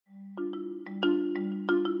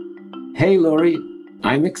Hey, Lori.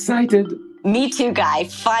 I'm excited. Me too, Guy.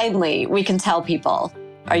 Finally, we can tell people.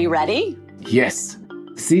 Are you ready? Yes.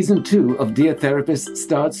 Season 2 of Dear Therapist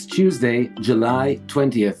starts Tuesday, July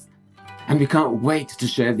 20th. And we can't wait to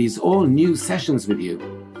share these all-new sessions with you.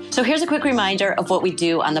 So here's a quick reminder of what we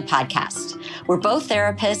do on the podcast. We're both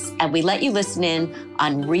therapists, and we let you listen in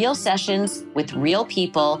on real sessions with real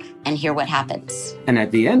people and hear what happens. And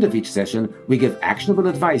at the end of each session, we give actionable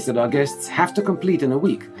advice that our guests have to complete in a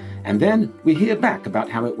week. And then we hear back about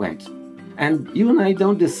how it went. And you and I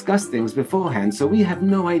don't discuss things beforehand, so we have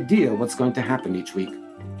no idea what's going to happen each week.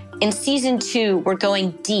 In Season 2, we're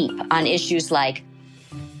going deep on issues like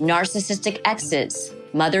narcissistic exes,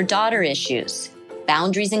 mother-daughter issues,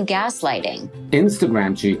 boundaries and gaslighting,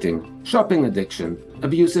 Instagram cheating, shopping addiction,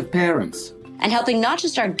 abusive parents, and helping not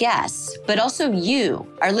just our guests, but also you,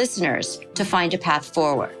 our listeners, to find a path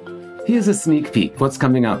forward. Here's a sneak peek what's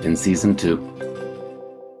coming up in Season 2.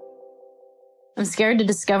 I'm scared to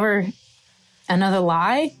discover another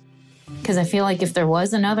lie, because I feel like if there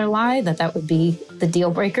was another lie, that would be the deal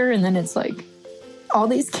breaker. And then it's like, all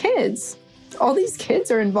these kids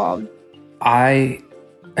are involved. I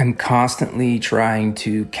am constantly trying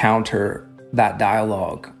to counter that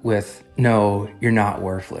dialogue with, no, you're not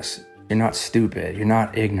worthless. You're not stupid. You're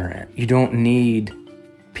not ignorant. You don't need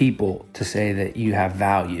people to say that you have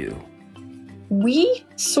value. We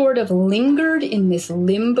sort of lingered in this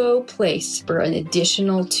limbo place for an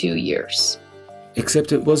additional 2 years.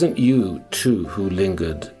 Except it wasn't you, too, who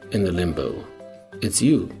lingered in the limbo. It's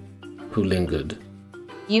you who lingered.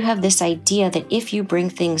 You have this idea that if you bring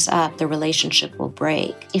things up, the relationship will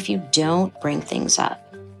break. If you don't bring things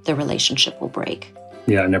up, the relationship will break.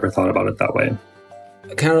 Yeah, I never thought about it that way.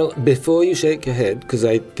 Carol, before you shake your head, because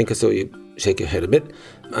I think I saw you shake your head a bit,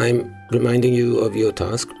 I'm reminding you of your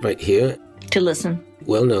task right here. To listen.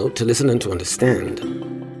 Well, no, to listen and to understand.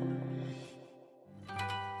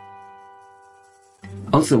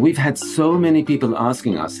 Also, we've had so many people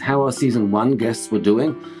asking us how our Season 1 guests were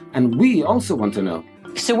doing, and we also want to know.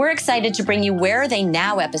 So we're excited to bring you Where Are They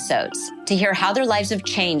Now episodes to hear how their lives have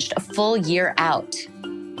changed a full year out.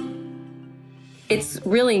 It's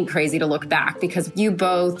really crazy to look back because you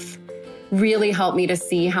both really helped me to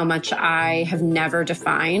see how much I have never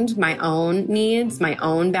defined my own needs, my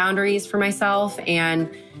own boundaries for myself. And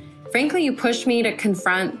frankly, you pushed me to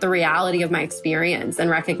confront the reality of my experience and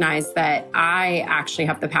recognize that I actually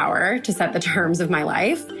have the power to set the terms of my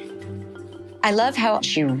life. I love how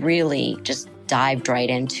she really just dived right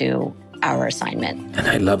into our assignment. And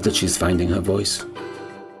I love that she's finding her voice.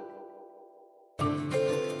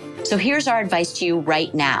 So here's our advice to you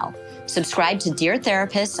right now. Subscribe to Dear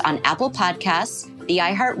Therapist on Apple Podcasts, the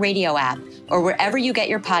iHeartRadio app, or wherever you get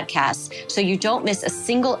your podcasts so you don't miss a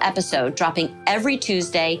single episode dropping every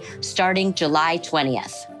Tuesday starting July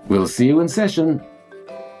 20th. We'll see you in session.